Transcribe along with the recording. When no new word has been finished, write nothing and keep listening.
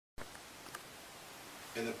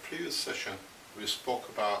In the previous session, we spoke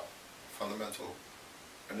about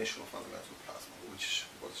initial fundamental plasma, which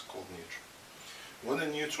was called neutron. When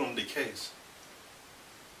a neutron decays,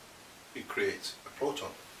 it creates a proton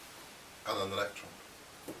and an electron.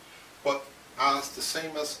 But as the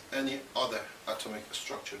same as any other atomic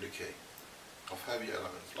structure decay of heavy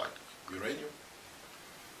elements like uranium,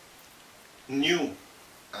 new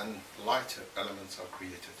and lighter elements are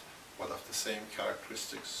created, but of the same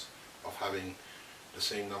characteristics of having the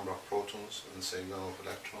same number of protons and the same number of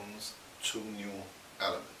electrons, two new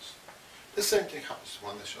elements. The same thing happens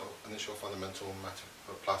to initial fundamental matter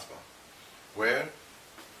or plasma, where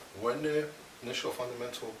when the initial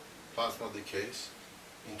fundamental plasma decays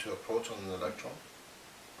into a proton and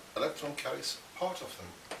electron carries part of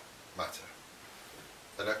the matter.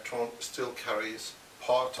 Electron still carries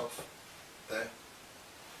part of the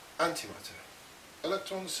antimatter.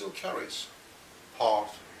 Electron still carries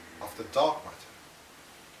part of the dark matter.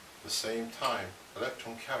 At the same time,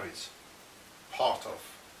 electron carries part of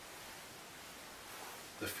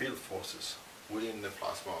the field forces within the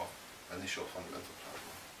plasma of initial fundamental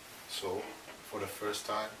plasma. So, for the first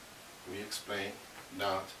time, we explain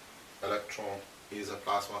that electron is a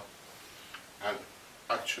plasma, and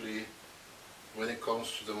actually, when it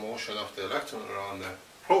comes to the motion of the electron around the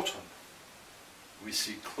proton, we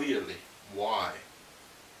see clearly why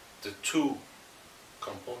the two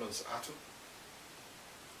components atom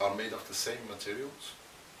are made of the same materials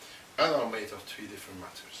and are made of three different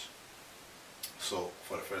matters. So,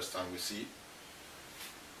 for the first time we see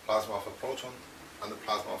plasma of a proton and the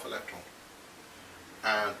plasma of electron.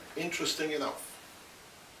 And interesting enough,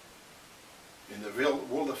 in the real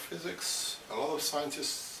world of physics, a lot of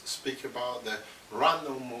scientists speak about the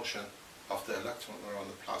random motion of the electron around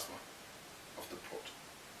the plasma of the proton.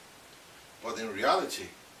 But in reality,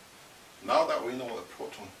 now that we know a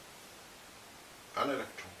proton and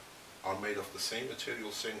electron are made of the same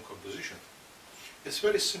material, same composition, it's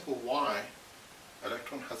very simple why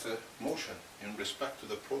electron has a motion in respect to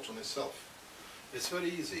the proton itself. It's very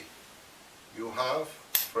easy. You have,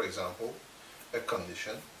 for example, a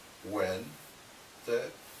condition when the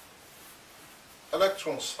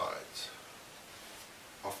electron side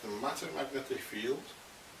of the matter magnetic field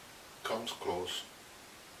comes close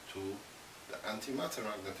to the antimatter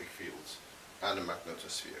magnetic fields and the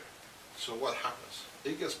magnetosphere. So what happens?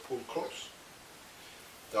 It gets pulled close.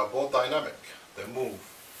 They are both dynamic. They move.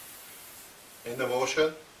 In the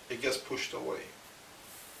motion, it gets pushed away.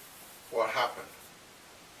 What happened?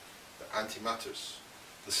 The antimatters,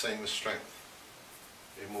 the same strength.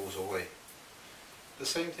 It moves away. The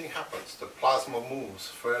same thing happens. The plasma moves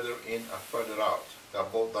further in and further out. They are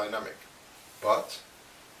both dynamic. But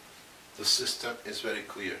the system is very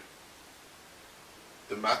clear.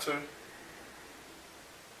 The matter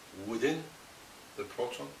within the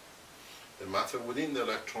proton, the matter within the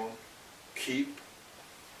electron keep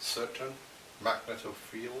certain magnetic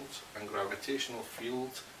fields and gravitational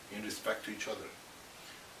fields in respect to each other.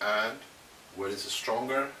 And where it's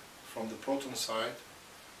stronger from the proton side,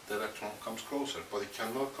 the electron comes closer, but it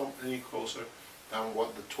cannot come any closer than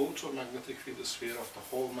what the total magnetic field sphere of the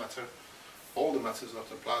whole matter, all the matters of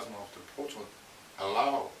the plasma of the proton,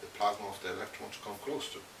 allow the plasma of the electron to come close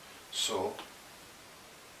to. So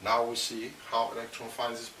now we see how electron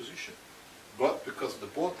finds its position. But because they're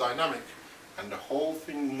both dynamic and the whole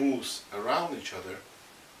thing moves around each other,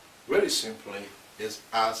 very simply is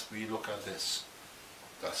as we look at this.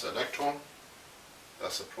 That's an electron,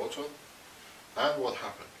 that's a proton, and what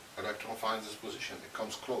happened? Electron finds its position, it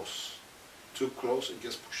comes close. Too close, it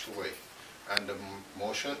gets pushed away. And the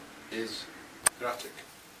motion is erratic.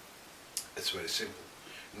 It's very simple.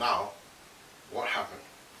 Now, what happened?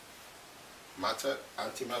 Matter,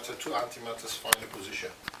 antimatter, two antimatters find a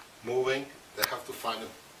position. Moving, they have to find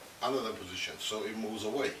another position, so it moves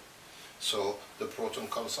away. So the proton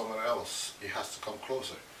comes somewhere else, it has to come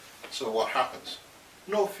closer. So what happens?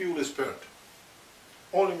 No fuel is burned.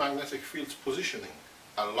 Only magnetic field's positioning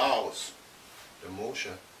allows the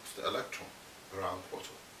motion of the electron around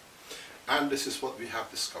proton. And this is what we have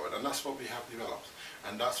discovered, and that's what we have developed,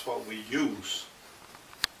 and that's what we use,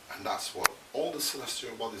 and that's what all the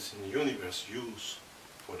celestial bodies in the universe use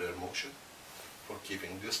for their motion, for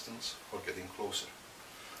keeping distance, for getting closer.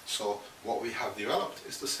 So what we have developed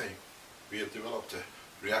is the same. We have developed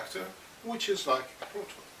a reactor which is like a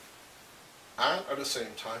proton, and at the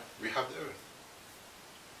same time we have the Earth.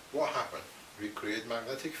 What happened? We create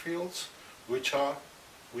magnetic fields which are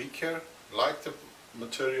weaker, like the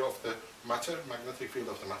material of the matter, magnetic field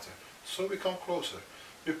of the matter. So we come closer.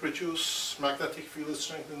 We produce magnetic field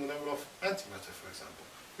strength in the level of antimatter, for example.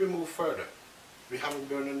 We move further. We haven't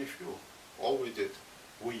burned any fuel. All we did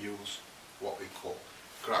we use what we call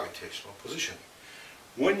gravitational positioning.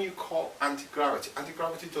 When you call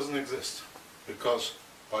anti-gravity doesn't exist, because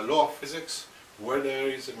by law of physics, where there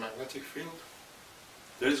is a magnetic field,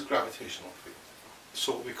 there is gravitational field.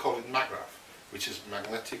 So we call it MAGRAV, which is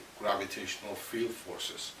magnetic gravitational field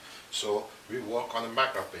forces. So we work on a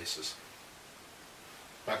MAGRAV basis.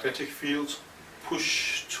 Magnetic fields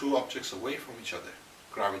push two objects away from each other.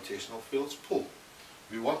 Gravitational fields pull.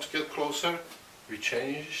 We want to get closer, we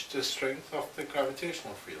change the strength of the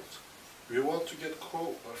gravitational field. We want to get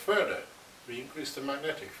further, we increase the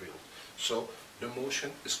magnetic field. So the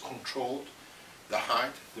motion is controlled, the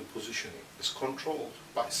height, the positioning is controlled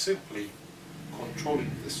by simply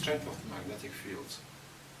controlling the strength of the magnetic fields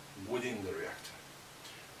within the reactor.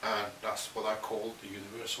 And that's what I call the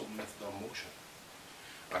universal method of motion.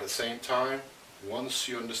 At the same time, once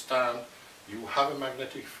you understand you have a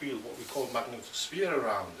magnetic field, what we call magnetosphere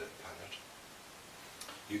around the planet,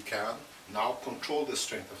 you can now control the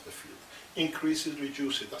strength of the field. Increase it,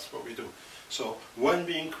 reduce it, that's what we do. So when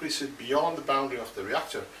we increase it beyond the boundary of the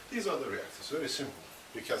reactor, these are the reactors, very simple.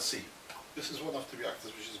 You can see, this is one of the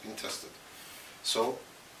reactors which has been tested. So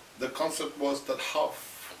the concept was that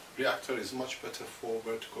half reactor is much better for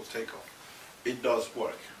vertical takeoff. It does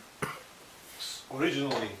work.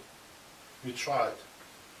 Originally, we tried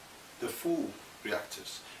the full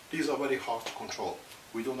reactors. These are very hard to control.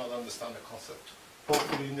 We do not understand the concept.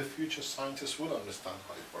 Hopefully in the future scientists will understand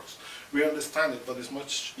how it works. We understand it, but it's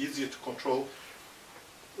much easier to control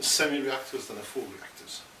semi-reactors than the full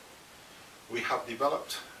reactors. We have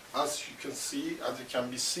developed, as you can see, as it can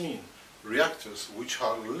be seen, reactors which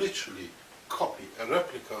are literally copy, a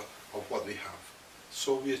replica of what we have.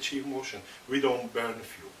 So we achieve motion. We don't burn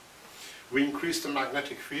fuel. We increase the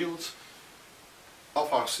magnetic fields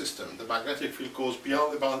of our system. The magnetic field goes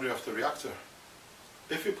beyond the boundary of the reactor.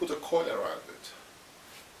 If we put a coil around it,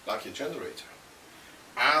 like a generator,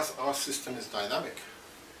 as our system is dynamic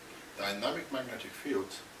magnetic field,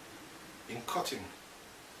 in cutting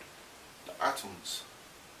the atoms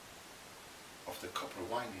of the copper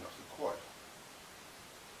winding of the coil,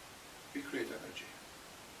 we create energy.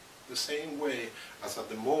 The same way as at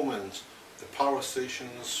the moment the power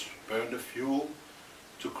stations burn the fuel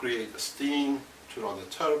to create the steam, to run a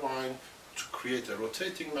turbine, to create a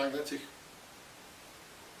rotating magnetic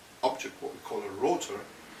object, what we call a rotor,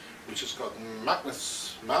 which has got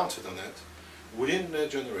magnets mounted on it within the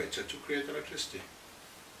generator to create electricity.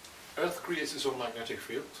 Earth creates its own magnetic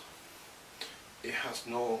field. It has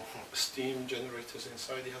no steam generators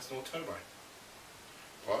inside, it has no turbine.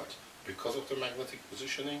 But because of the magnetic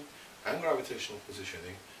positioning and gravitational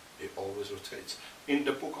positioning, it always rotates. In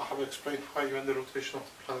the book I have explained how when the rotation of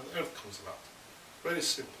the planet Earth comes about. Very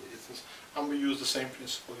simply, it is, and we use the same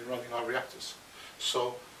principle in running our reactors.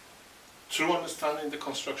 So, through understanding the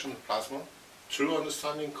construction of plasma, through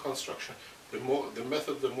understanding construction, the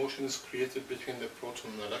method of the motion is created between the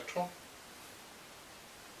proton and electron,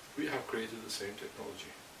 we have created the same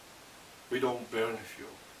technology. We don't burn fuel,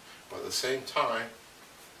 but at the same time,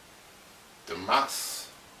 the mass,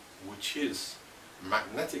 which is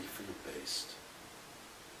magnetic field based,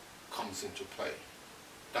 comes into play.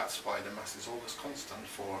 That's why the mass is always constant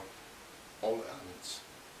for all elements.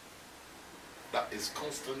 That is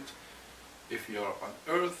constant if you're on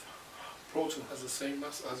Earth. Proton has the same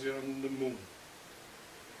mass as you're on the moon,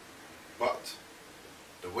 but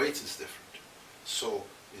the weight is different. So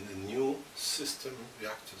in the new system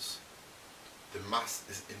reactors, the mass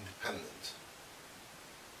is independent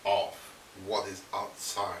of what is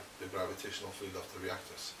outside the gravitational field of the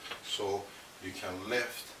reactors. So you can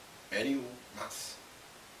lift any mass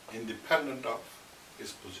independent of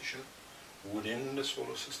its position within the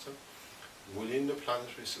solar system, within the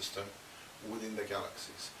planetary system, within the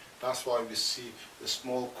galaxies. That's why we see the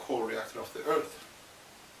small core reactor of the Earth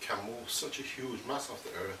can move such a huge mass of the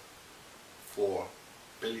Earth for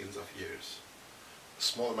billions of years. A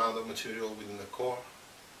small amount of material within the core,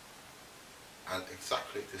 and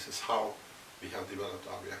exactly this is how we have developed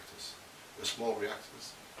our reactors. The small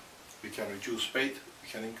reactors, we can reduce weight, we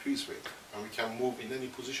can increase weight, and we can move in any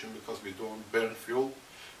position because we don't burn fuel.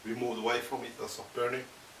 We move away from it as of burning.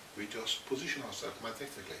 We just position ourselves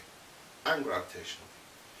magnetically and gravitational.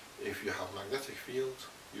 If you have magnetic field,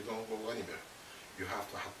 you don't go anywhere. You have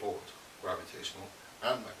to have both gravitational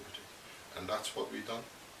and magnetic. And that's what we've done,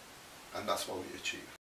 and that's what we achieve.